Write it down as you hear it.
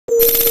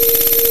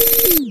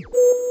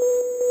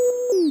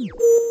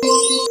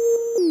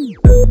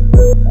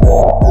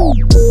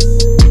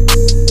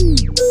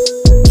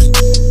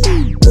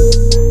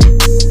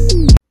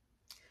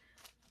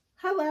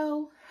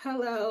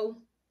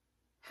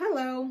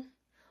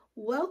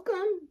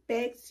Welcome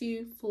back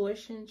to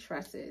Flourishing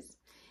Tresses.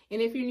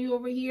 And if you're new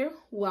over here,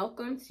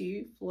 welcome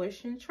to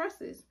Flourishing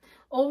Tresses.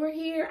 Over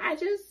here, I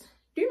just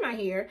do my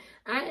hair.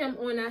 I am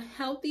on a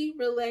healthy,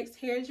 relaxed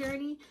hair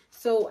journey,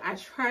 so I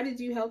try to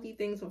do healthy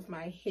things with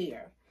my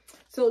hair.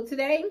 So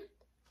today,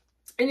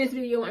 in this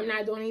video, I'm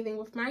not doing anything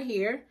with my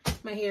hair.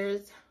 My hair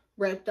is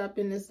wrapped up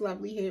in this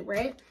lovely head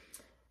wrap.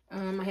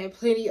 I have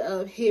plenty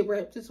of head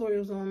wrap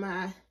tutorials on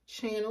my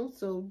channel,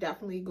 so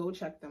definitely go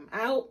check them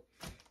out.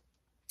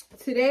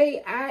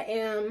 Today, I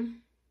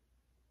am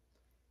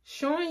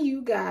showing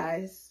you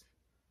guys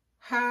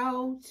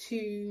how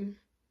to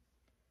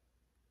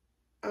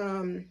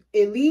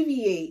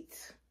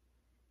alleviate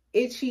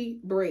itchy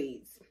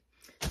braids.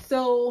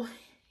 So,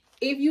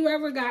 if you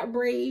ever got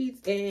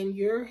braids and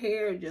your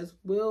hair just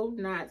will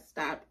not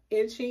stop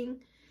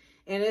itching,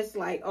 and it's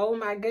like, oh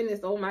my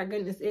goodness,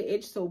 it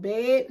itched so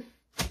bad.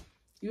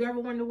 You ever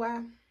wonder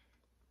why?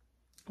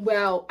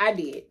 Well, I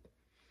did,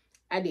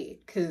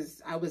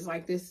 because I was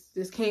like, this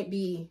can't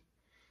be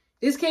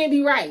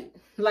right.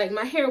 Like,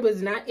 my hair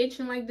was not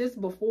itching like this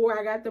before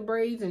I got the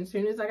braids, and as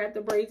soon as I got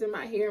the braids in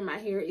my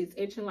hair is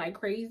itching like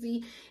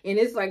crazy, and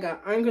it's like an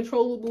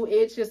uncontrollable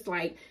itch. It's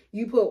like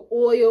you put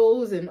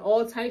oils and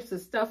all types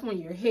of stuff on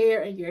your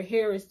hair, and your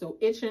hair is still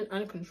itching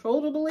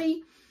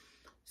uncontrollably.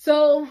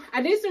 So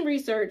I did some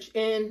research,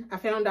 and I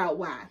found out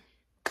why.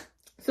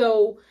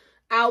 So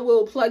I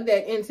will plug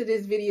that into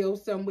this video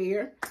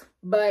somewhere.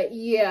 But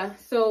yeah,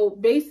 so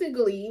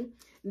basically,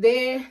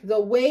 the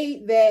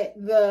way that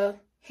the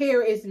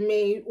hair is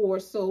made, or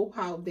so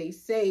how they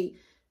say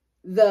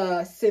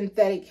the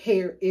synthetic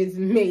hair is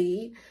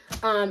made,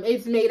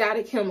 it's made out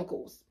of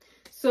chemicals.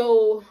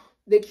 So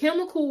the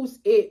chemicals,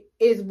 it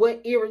is what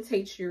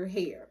irritates your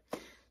hair.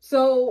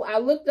 So I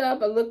looked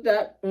up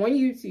on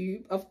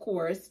YouTube, of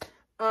course,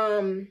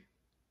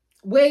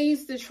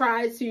 ways to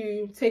try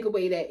to take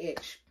away that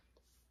itch.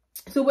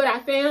 So what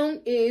I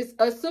found is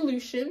a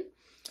solution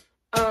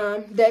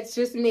that's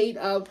just made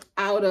out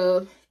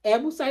of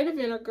apple cider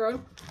vinegar,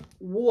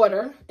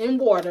 water,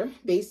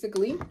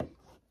 basically.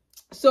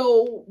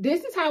 So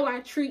this is how I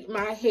treat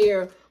my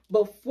hair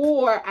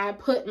before I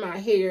put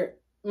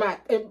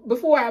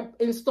before I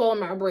install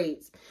my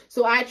braids.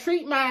 So I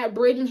treat my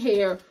braiding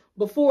hair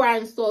before I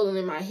install it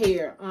in my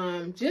hair,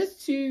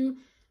 just to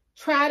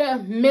try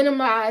to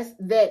minimize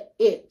that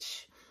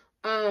itch.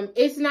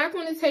 It's not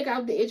going to take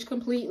out the itch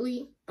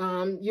completely.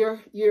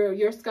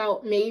 Your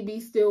scalp may be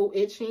still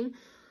itching,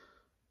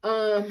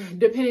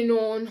 depending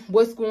on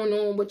what's going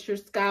on with your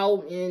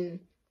scalp and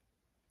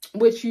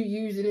what you're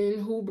using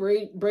and who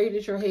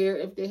braided your hair.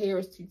 If the hair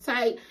is too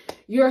tight,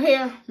 your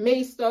hair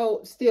may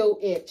still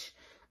itch,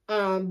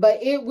 but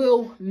it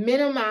will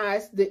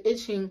minimize the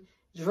itching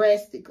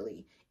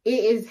drastically.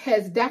 It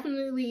has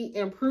definitely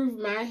improved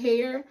my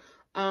hair.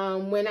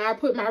 When I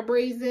put my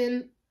braids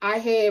in, I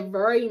have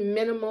very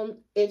minimum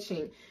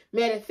itching.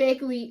 Matter of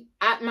factly,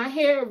 my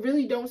hair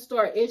really don't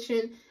start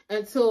itching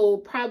until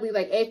probably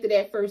like after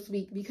that first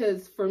week,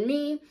 because for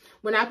me,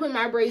 when I put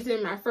my braids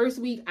in my first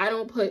week, I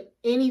don't put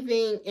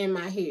anything in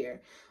my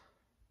hair.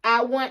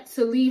 I want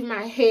to leave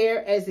my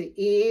hair as it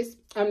is.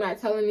 I'm not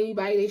telling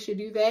anybody they should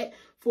do that.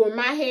 For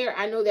my hair,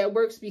 I know that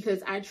works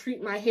because I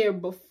treat my hair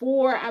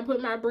before I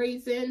put my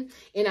braids in,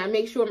 and I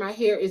make sure my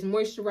hair is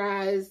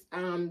moisturized,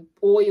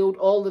 oiled,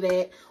 all of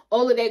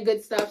that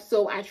good stuff.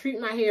 So I treat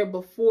my hair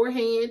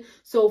beforehand.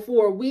 So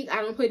for a week,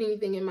 I don't put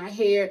anything in my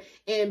hair,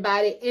 and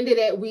by the end of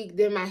that week,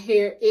 then my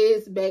hair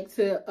is back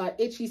to an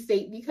itchy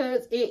state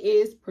because it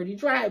is pretty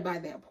dry by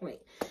that point.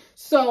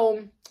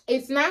 So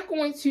it's not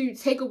going to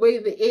take away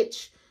the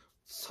itch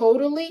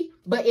totally,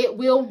 but it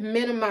will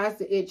minimize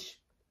the itch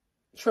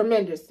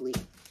tremendously.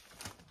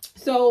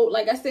 So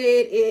like I said,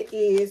 it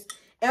is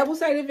apple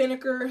cider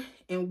vinegar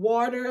and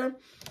water.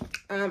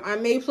 I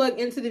may plug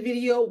into the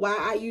video why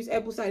I use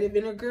apple cider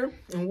vinegar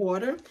and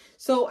water.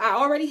 So I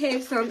already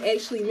have some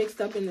actually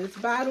mixed up in this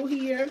bottle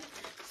here.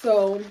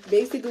 So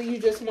basically you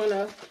just want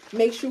to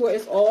make sure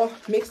it's all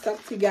mixed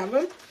up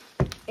together.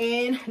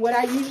 And what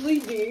I usually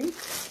do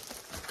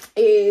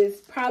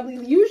is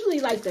usually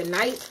like the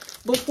night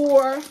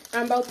before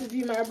I'm about to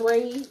do my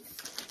braids,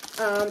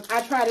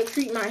 I try to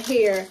treat my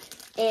hair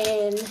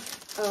and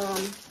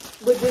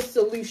with this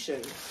solution.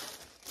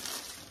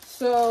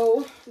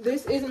 So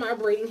this is my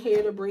braiding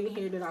hair, the braiding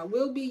hair that I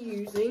will be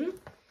using.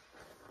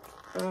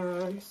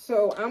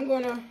 So I'm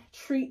gonna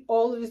treat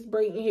all of this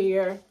braiding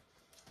hair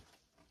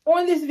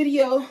on this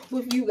video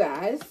with you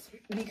guys,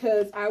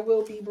 because I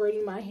will be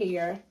braiding my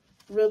hair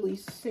really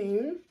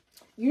soon.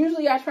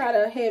 Usually I try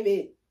to have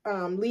it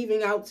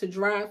leaving out to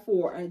dry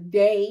for a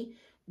day,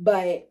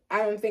 but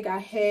I don't think I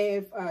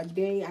have a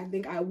day. I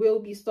think I will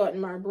be starting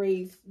my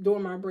braids,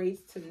 doing my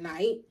braids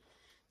tonight.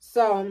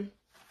 So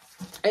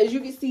as you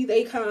can see,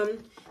 they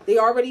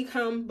already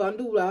come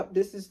bundled up.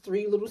 This is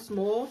 3 little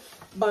small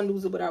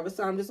bundles or whatever.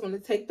 So I'm just going to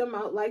take them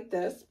out like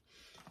this,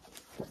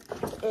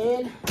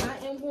 and I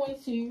am going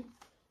to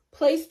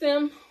place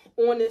them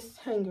on this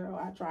hanger.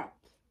 I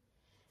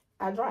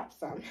dropped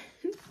some.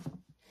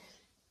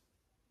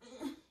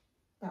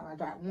 Oh, I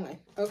dropped one.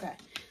 Okay.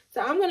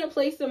 So I'm going to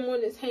place them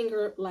on this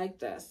hanger like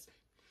this.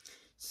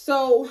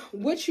 So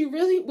what you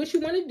want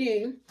to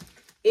do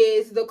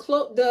is the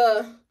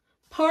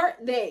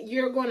part that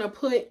you're going to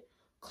put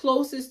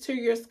closest to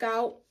your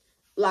scalp,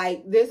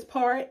 like this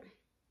part,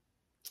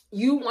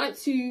 you want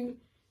to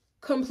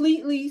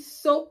completely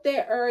soak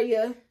that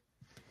area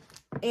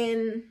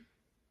in.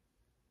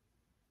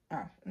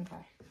 Oh,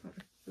 okay.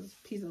 It was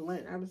a piece of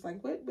lint. I was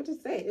like, what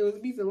is that? It was a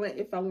piece of lint.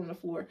 It fell on the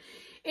floor.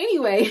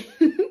 Anyway,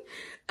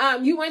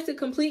 you want to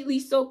completely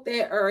soak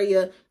that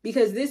area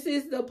because this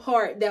is the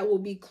part that will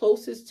be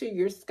closest to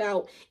your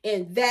scalp,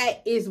 and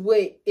that is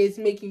what is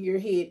making your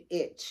head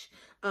itch.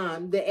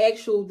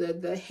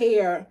 The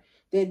hair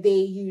that they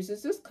use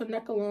is this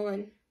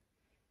Kanekalon,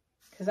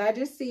 because I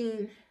just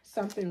seen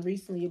something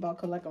recently about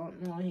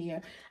Kanekalon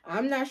hair.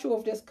 I'm not sure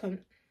if this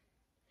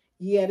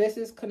this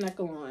is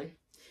Kanekalon.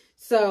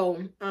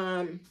 So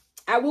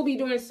I will be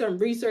doing some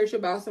research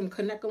about some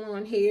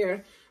Kanekalon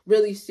hair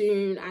really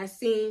soon. I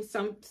seen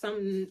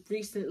something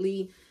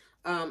recently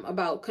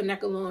about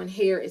Kanekalon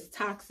hair is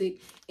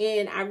toxic,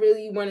 and I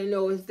really want to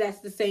know if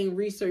that's the same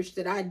research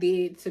that I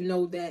did to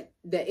know that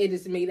it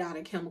is made out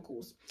of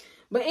chemicals.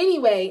 But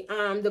anyway,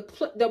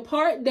 the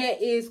part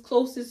that is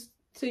closest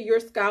to your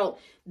scalp,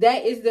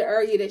 that is the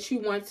area that you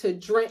want to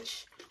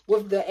drench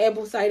with the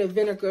apple cider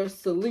vinegar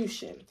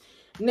solution.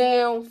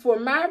 Now, for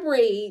my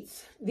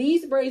braids,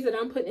 these braids that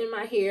I'm putting in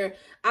my hair,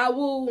 I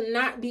will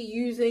not be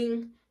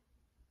using,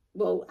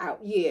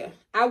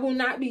 I will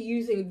not be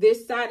using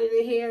this side of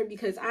the hair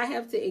because I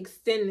have to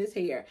extend this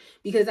hair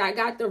because I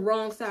got the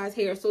wrong size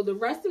hair. So the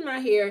rest of my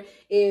hair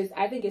is,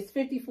 I think it's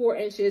 54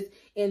 inches,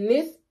 and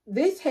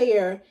this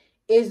hair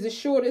is the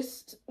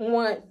shortest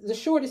one, the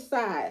shortest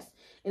size.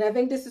 And I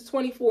think this is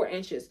 24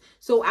 inches.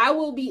 So I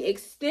will be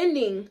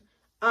extending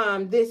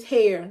this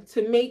hair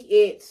to make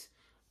it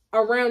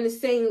around the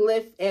same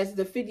length as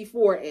the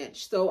 54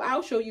 inch. So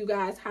I'll show you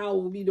guys how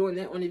we'll be doing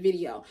that on the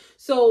video.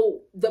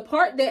 So the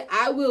part that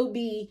will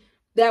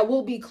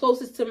be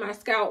closest to my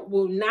scalp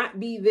will not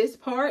be this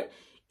part.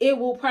 It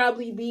will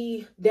probably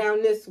be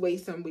down this way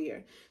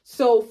somewhere.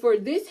 So for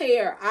this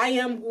hair, I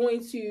am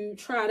going to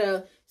try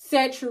to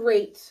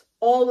saturate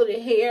all of the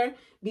hair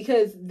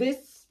because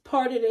this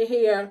part of the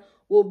hair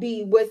will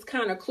be what's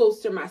kind of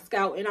close to my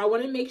scalp. And I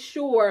want to make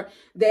sure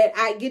that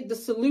I get the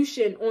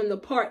solution on the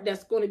part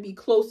that's going to be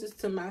closest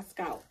to my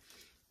scalp.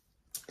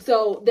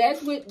 So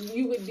that's what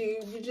you would do.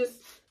 You just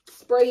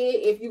spray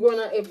it.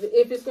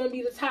 If it's going to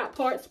be the top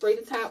part, spray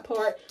the top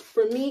part.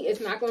 For me,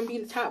 it's not going to be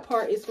the top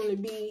part. It's going to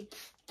be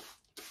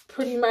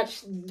pretty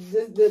much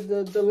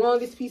the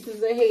longest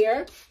pieces of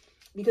hair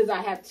because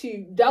I have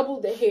to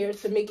double the hair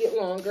to make it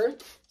longer.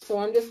 So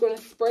I'm just going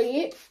to spray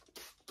it.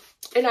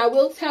 And I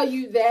will tell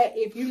you that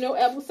if you know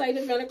apple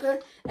cider vinegar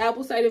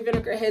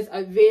has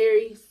a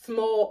very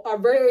strong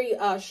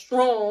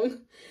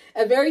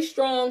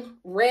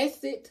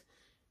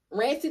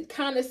rancid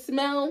kind of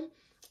smell.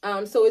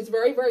 So it's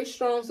very, very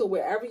strong. So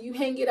wherever you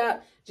hang it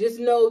up, just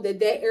know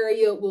that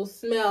area will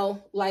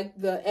smell like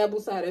the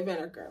apple cider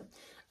vinegar.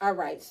 All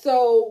right.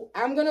 So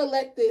I'm going to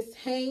let this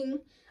hang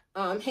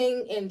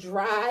and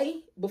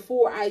dry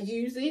before I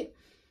use it.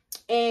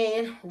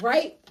 And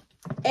right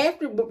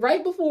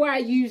before I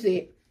use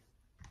it,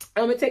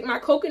 I'm going to take my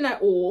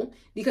coconut oil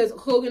because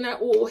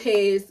coconut oil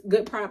has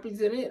good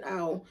properties in it.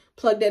 I'll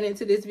plug that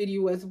into this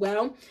video as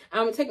well.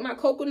 I'm going to take my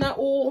coconut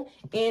oil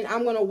and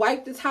I'm going to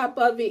wipe the top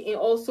of it and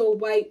also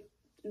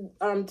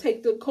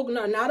take the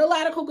coconut, not a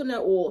lot of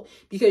coconut oil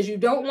because you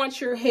don't want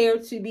your hair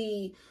to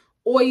be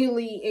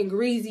oily and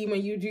greasy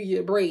when you do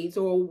your braids,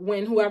 or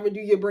when whoever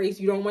do your braids,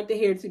 you don't want the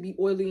hair to be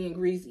oily and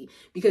greasy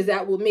because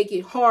that will make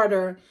it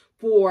harder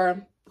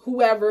for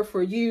whoever's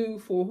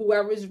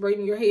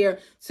braiding your hair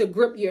to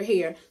grip your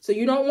hair. So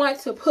you don't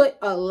want to put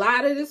a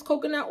lot of this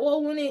coconut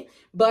oil in it,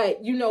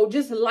 but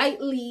just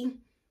lightly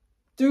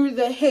through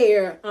the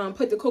hair,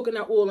 put the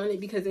coconut oil in it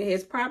because it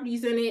has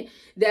properties in it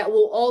that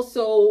will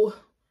also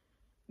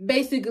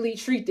basically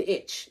treat the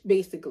itch,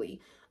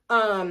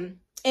 and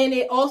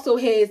it also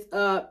has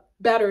a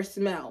better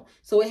smell.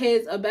 So it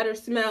has a better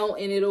smell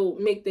and it'll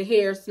make the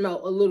hair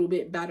smell a little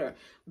bit better,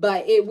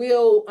 but it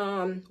will,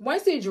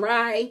 once it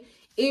dry,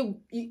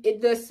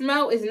 the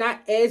smell is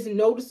not as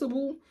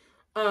noticeable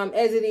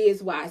as it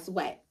is while it's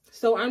wet.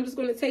 So I'm just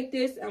going to take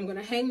this, I'm going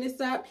to hang this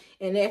up,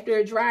 and after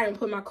it dry, and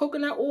put my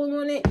coconut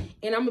oil on it,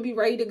 and I'm going to be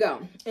ready to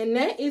go. And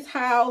that is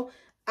how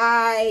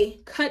I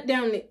cut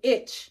down the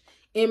itch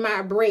in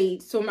my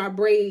braids, so my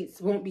braids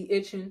won't be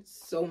itching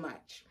so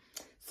much.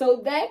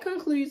 So that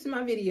concludes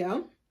my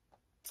video.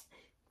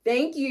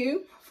 Thank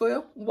you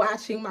for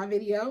watching my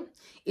video.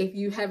 If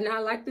you have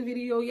not liked the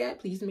video yet,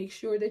 please make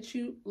sure that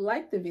you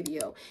like the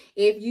video.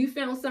 If you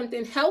found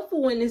something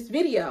helpful in this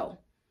video,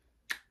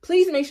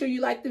 please make sure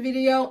you like the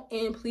video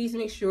and please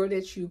make sure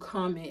that you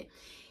comment.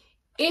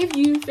 If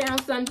you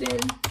found something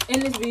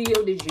in this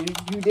video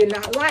that you did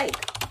not like,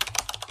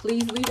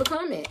 please leave a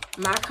comment.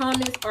 My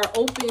comments are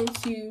open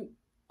to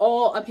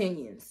all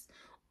opinions.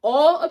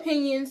 All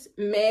opinions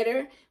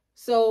matter.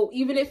 So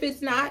even if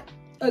it's not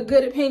a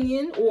good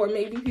opinion, or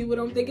maybe people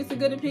don't think it's a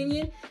good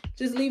opinion,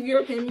 just leave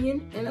your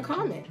opinion in the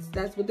comments.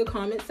 That's what the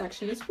comment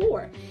section is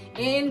for.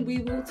 And we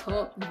will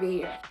talk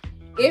there.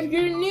 If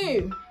you're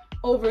new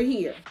over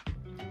here,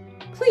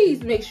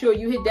 please make sure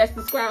you hit that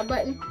subscribe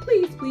button.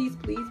 Please, please,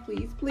 please,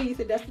 please, please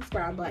hit that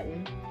subscribe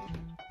button.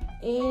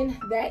 And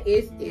that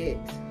is it.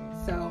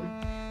 So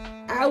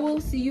I will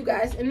see you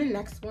guys in the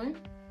next one.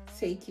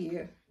 Take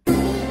care.